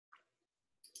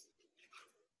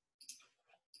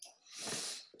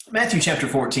Matthew chapter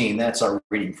 14, that's our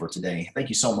reading for today. Thank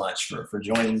you so much for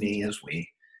joining me as we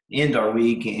end our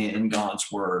week in God's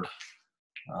Word.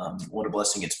 What a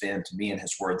blessing it's been to be in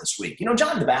His Word this week. You know,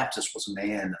 John the Baptist was a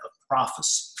man of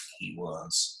prophecy. He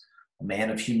was a man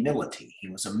of humility. He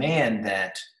was a man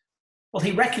that, well,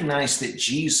 he recognized that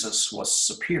Jesus was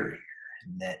superior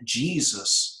and that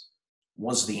Jesus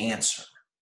was the answer.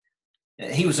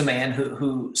 He was a man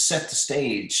who set the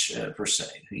stage, per se.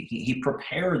 He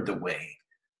prepared the way,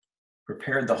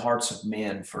 prepared the hearts of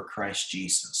men for Christ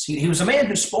Jesus. He was a man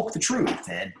who spoke the truth,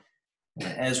 and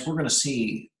as we're going to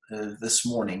see this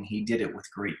morning, he did it with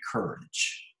great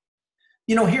courage.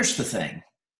 You know, here's the thing.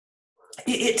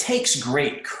 It takes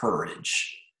great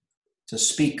courage to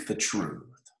speak the truth.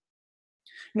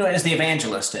 You know, as the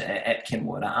evangelist at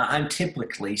Kenwood, I'm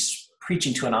typically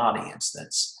preaching to an audience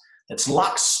that's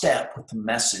lockstep with the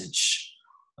message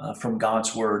from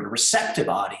God's Word, a receptive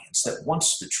audience that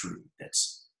wants the truth,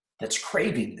 that's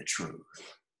craving the truth.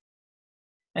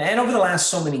 And over the last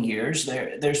so many years,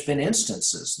 there's been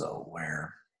instances, though,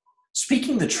 where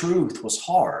speaking the truth was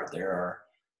hard. There are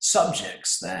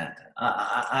subjects that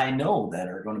I know that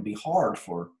are going to be hard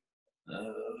for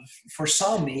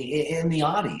some in the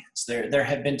audience. There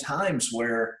have been times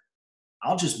where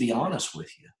I'll just be honest with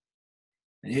you.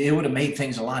 It would have made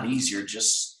things a lot easier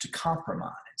just to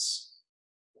compromise.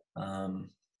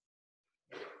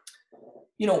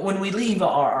 You know, when we leave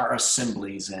our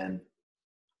assemblies and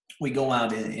we go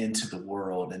out into the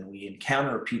world and we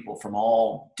encounter people from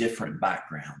all different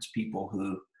backgrounds, people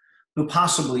who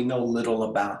possibly know little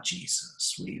about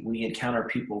Jesus. We encounter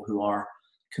people who are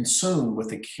consumed with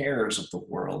the cares of the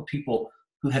world, people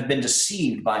who have been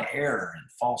deceived by error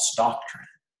and false doctrine.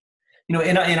 You know,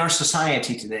 in our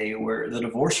society today, where the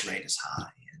divorce rate is high,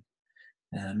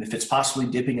 and if it's possibly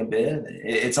dipping a bit,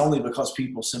 it's only because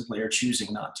people simply are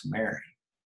choosing not to marry.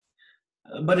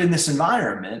 But in this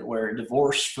environment where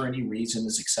divorce for any reason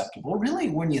is acceptable, really,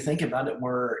 when you think about it,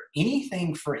 where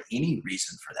anything for any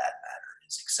reason for that matter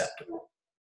is acceptable.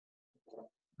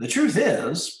 The truth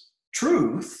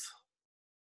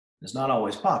is not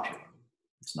always popular.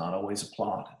 It's not always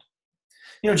applauded.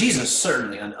 You know, Jesus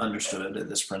certainly understood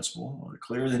this principle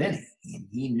clearer than any.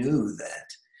 He knew that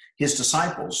his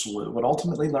disciples would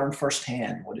ultimately learn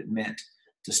firsthand what it meant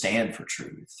to stand for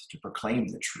truth, to proclaim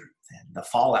the truth, and the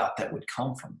fallout that would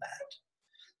come from that.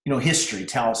 You know, history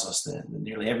tells us that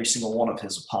nearly every single one of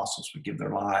his apostles would give their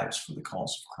lives for the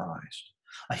cause of Christ.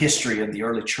 A history of the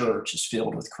early church is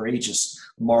filled with courageous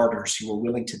martyrs who were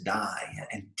willing to die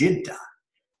and did die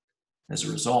as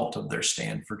a result of their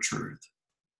stand for truth.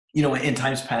 You know, in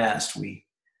times past,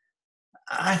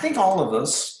 I think all of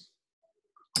us,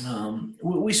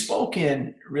 we spoke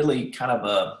in really kind of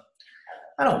a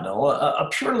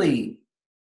purely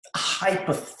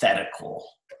hypothetical,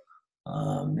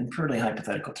 in purely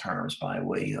hypothetical terms, by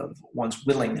way of one's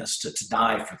willingness to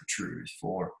die for the truth,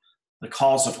 for the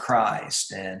cause of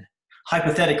Christ. And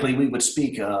hypothetically, we would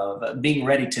speak of being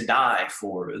ready to die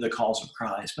for the cause of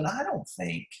Christ. But I don't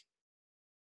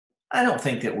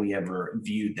think that we ever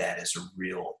viewed that as a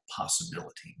real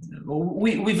possibility.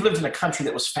 We've lived in a country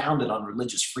that was founded on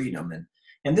religious freedom,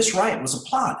 and this right was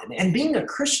applauded. And being a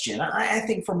Christian, I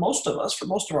think for most of us, for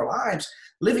most of our lives,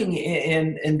 living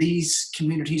in these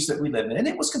communities that we live in,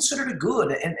 it was considered a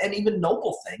good and even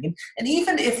noble thing. And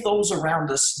even if those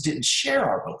around us didn't share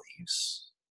our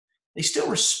beliefs, they still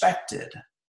respected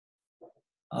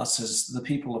us as the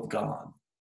people of God.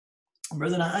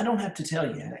 Brethren, I don't have to tell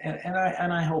you,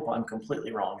 and I hope I'm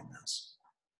completely wrong in this,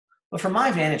 but from my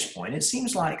vantage point, it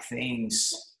seems like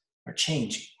things are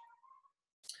changing.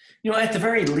 You know, at the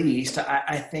very least,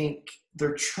 I think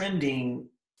they're trending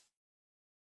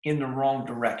in the wrong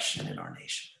direction in our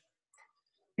nation.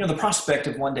 You know, the prospect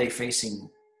of one day facing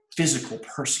physical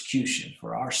persecution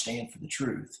for our stand for the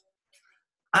truth,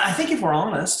 I think if we're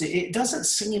honest, it doesn't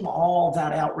seem all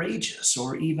that outrageous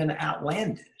or even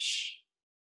outlandish.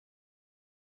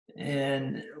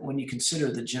 And when you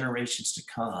consider the generations to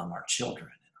come, our children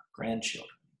and our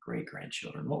grandchildren,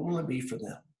 great-grandchildren, what will it be for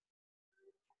them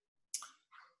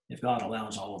if God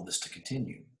allows all of this to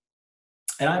continue?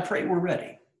 And I pray we're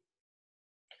ready.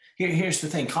 Here's the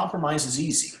thing. Compromise is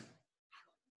easy.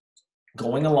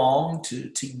 Going along to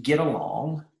get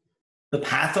along, the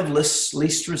path of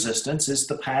least resistance is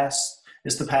the path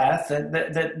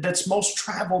that's most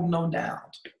traveled, no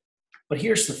doubt. But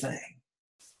here's the thing.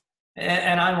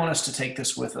 And I want us to take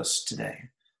this with us today.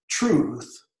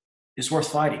 Truth is worth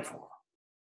fighting for.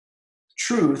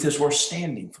 Truth is worth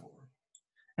standing for.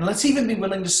 And let's even be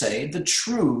willing to say the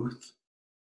truth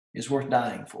is worth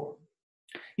dying for.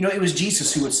 You know, it was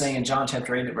Jesus who would say in John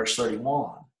chapter 8 verse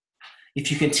 31,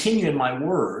 If you continue in my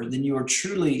word, then you are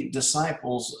truly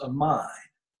disciples of mine.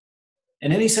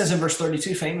 And then he says in verse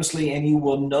 32 famously, and you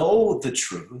will know the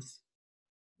truth,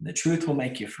 and the truth will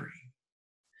make you free.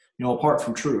 You know, apart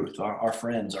from truth, our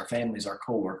friends, our families, our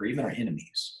co-workers, even our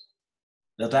enemies,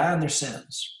 they'll die in their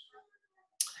sins.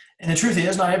 And the truth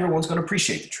is, not everyone's going to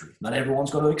appreciate the truth. Not everyone's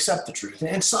going to accept the truth.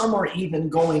 And some are even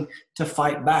going to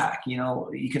fight back. You know,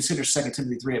 you consider 2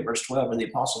 Timothy 3 at verse 12, where the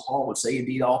Apostle Paul would say,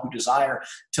 indeed, all who desire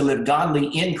to live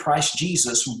godly in Christ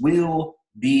Jesus will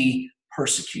be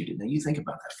persecuted. Now, you think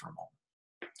about that for a moment.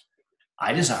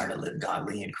 I desire to live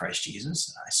godly in Christ Jesus.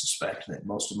 And I suspect that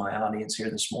most of my audience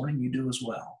here this morning, you do as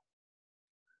well.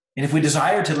 And if we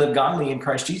desire to live godly in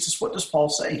Christ Jesus, what does Paul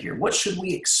say here? What should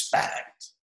we expect?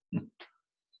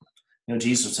 You know,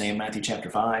 Jesus would say in Matthew chapter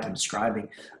 5, in describing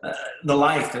the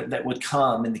life that would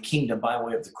come in the kingdom by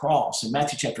way of the cross. In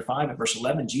Matthew chapter 5 and verse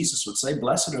 11, Jesus would say,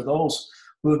 blessed are those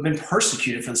who have been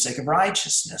persecuted for the sake of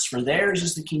righteousness, for theirs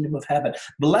is the kingdom of heaven.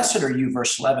 Blessed are you,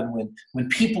 verse 11, when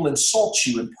people insult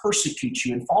you and persecute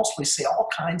you and falsely say all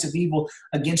kinds of evil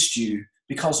against you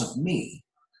because of me.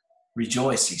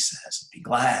 Rejoice, he says, and be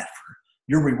glad, for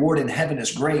your reward in heaven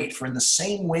is great, for in the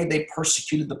same way they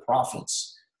persecuted the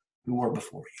prophets who were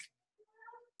before you.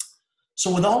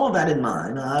 So with all of that in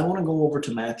mind, I want to go over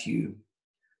to Matthew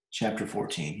chapter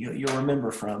 14. You'll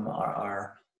remember from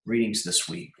our readings this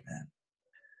week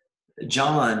that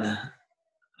John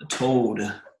told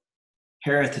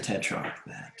Herod the Tetrarch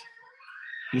that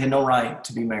he had no right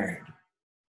to be married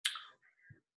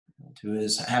to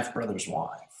his half-brother's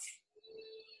wife.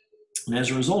 And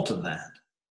as a result of that,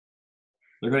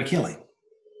 they're going to kill him.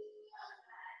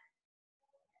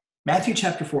 Matthew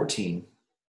chapter 14,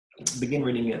 begin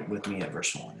reading it with me at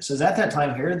verse 1. It says, at that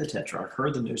time Herod the Tetrarch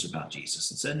heard the news about Jesus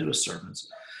and said to his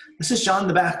servants, this is John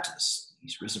the Baptist.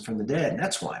 He's risen from the dead, and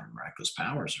that's why miraculous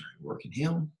powers are at work in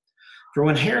him. For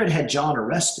when Herod had John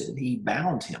arrested, he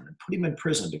bound him and put him in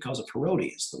prison because of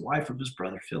Herodias, the wife of his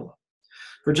brother Philip.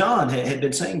 For John had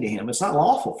been saying to him, it's not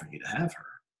lawful for you to have her.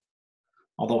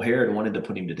 Although Herod wanted to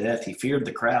put him to death, he feared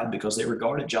the crowd because they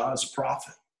regarded John as a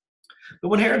prophet. But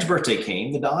when Herod's birthday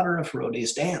came, the daughter of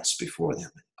Herodias danced before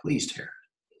them and pleased Herod,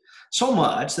 so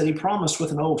much that he promised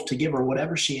with an oath to give her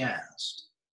whatever she asked.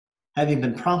 Having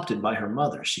been prompted by her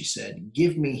mother, she said,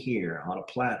 give me here on a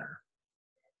platter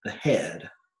the head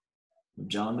of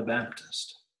John the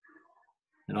Baptist.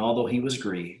 And although he was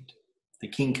grieved, the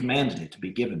king commanded it to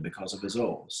be given because of his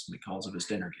oaths, because of his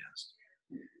dinner guest.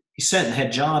 He sent and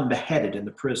had John beheaded in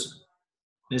the prison.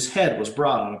 His head was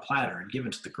brought on a platter and given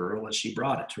to the girl as she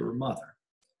brought it to her mother.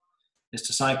 His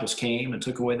disciples came and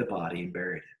took away the body and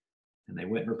buried it, and they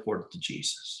went and reported to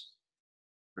Jesus.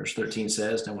 Verse 13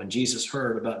 says, now when Jesus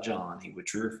heard about John, he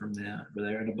withdrew from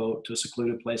there in a boat to a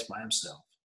secluded place by himself.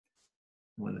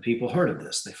 And when the people heard of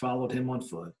this, they followed him on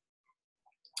foot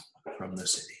from the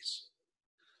cities.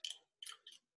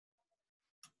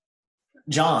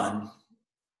 John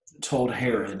told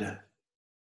Herod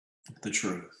the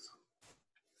truth.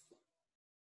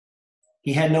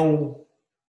 He had no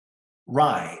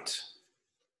right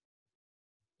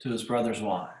to his brother's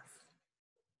wife.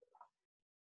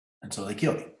 And so they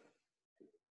killed him.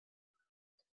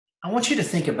 I want you to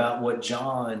think about what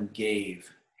John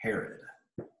gave Herod,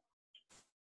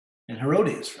 and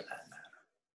Herodias for that matter.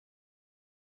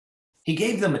 He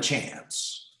gave them a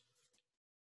chance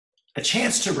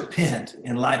to repent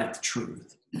in light of the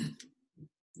truth.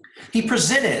 He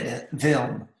presented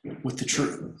them with the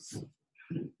truth.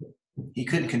 He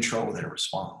couldn't control their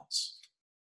response,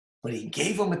 but he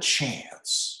gave them a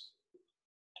chance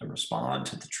to respond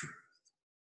to the truth.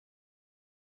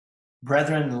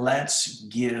 Brethren, let's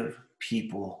give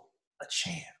people a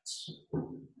chance,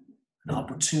 an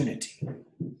opportunity.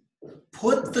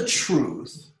 Put the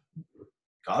truth,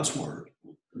 God's word,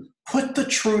 put the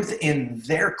truth in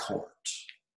their court,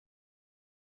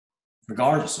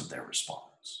 regardless of their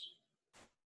response.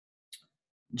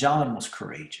 John was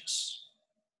courageous.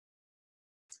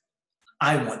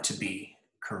 I want to be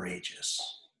courageous.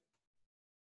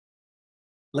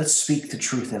 Let's speak the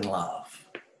truth in love.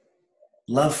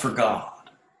 Love for God.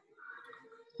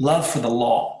 Love for the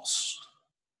lost.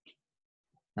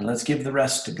 And let's give the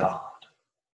rest to God.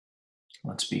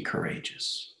 Let's be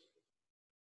courageous.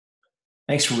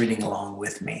 Thanks for reading along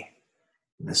with me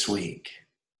this week.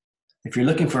 If you're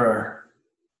looking for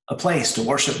a place to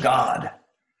worship God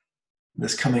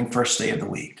this coming first day of the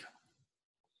week,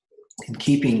 in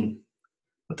keeping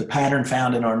with the pattern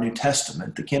found in our New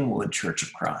Testament, the Kenwood Church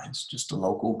of Christ, just a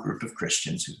local group of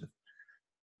Christians who have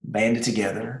banded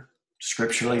together,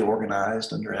 scripturally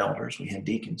organized under elders. We have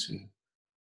deacons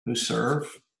who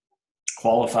serve,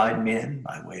 qualified men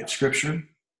by way of Scripture.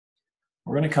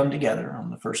 We're going to come together on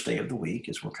the first day of the week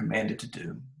as we're commanded to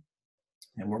do,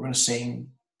 and we're going to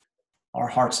sing our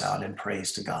hearts out in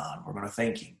praise to God. We're going to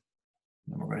thank Him,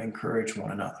 and we're going to encourage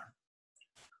one another.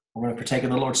 We're going to partake of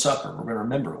the Lord's Supper. We're going to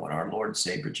remember what our Lord and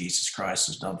Savior Jesus Christ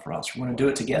has done for us. We're going to do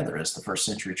it together as the first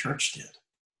century church did.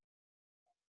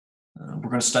 We're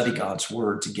going to study God's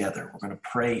Word together. We're going to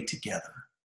pray together.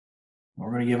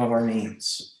 We're going to give of our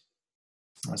means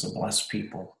as a blessed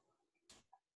people.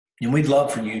 And we'd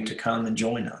love for you to come and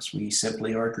join us. We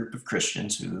simply are a group of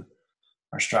Christians who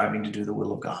are striving to do the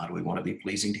will of God. We want to be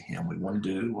pleasing to Him. We want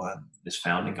to do what is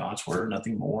found in God's Word,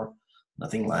 nothing more,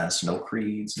 nothing less, no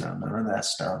creeds, none of that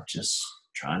stuff, just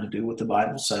trying to do what the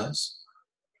Bible says,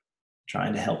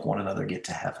 trying to help one another get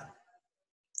to heaven.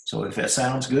 So if that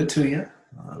sounds good to you,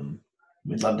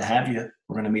 we'd love to have you.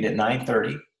 We're going to meet at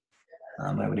 9:30.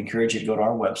 I would encourage you to go to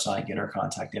our website, get our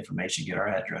contact information, get our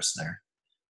address there.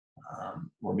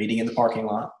 We're meeting in the parking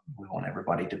lot. We want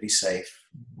everybody to be safe.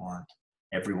 We want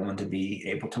everyone to be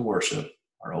able to worship.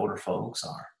 Our older folks,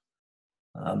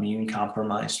 our immune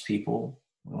compromised people.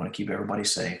 We want to keep everybody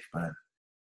safe, but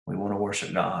we want to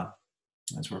worship God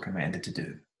as we're commanded to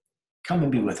do. Come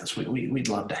and be with us. We'd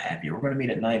love to have you. We're going to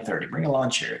meet at 9:30. Bring a lawn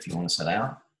chair if you want to sit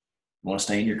out. You want to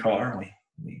stay in your car?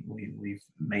 We've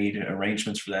made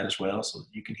arrangements for that as well, so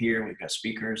you can hear. We've got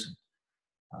speakers.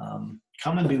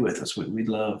 Come and be with us. We'd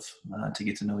love to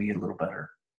get to know you a little better.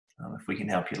 If we can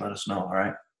help you, let us know. All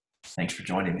right. Thanks for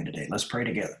joining me today. Let's pray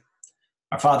together.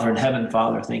 Our Father in heaven,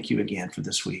 Father, thank you again for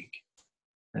this week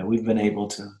that we've been able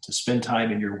to spend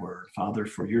time in your word. Father,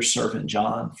 for your servant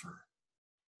John, for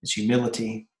his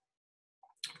humility,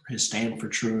 for his stand for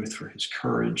truth, for his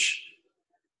courage,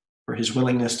 for his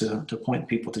willingness to point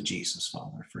people to Jesus,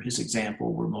 Father. For his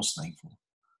example, we're most thankful.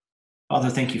 Father,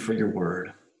 thank you for your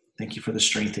word. Thank you for the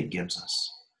strength it gives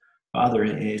us. Father,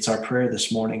 it's our prayer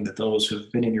this morning that those who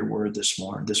have been in your word this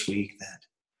week,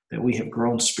 that we have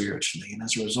grown spiritually. And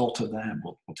as a result of that,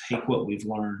 we'll take what we've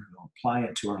learned, we'll apply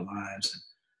it to our lives, and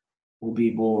we'll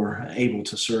be more able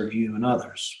to serve you and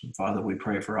others. And Father, we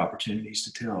pray for opportunities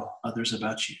to tell others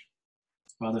about you.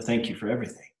 Father, thank you for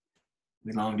everything.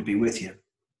 We long to be with you.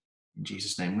 In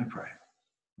Jesus' name we pray.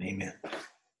 Amen.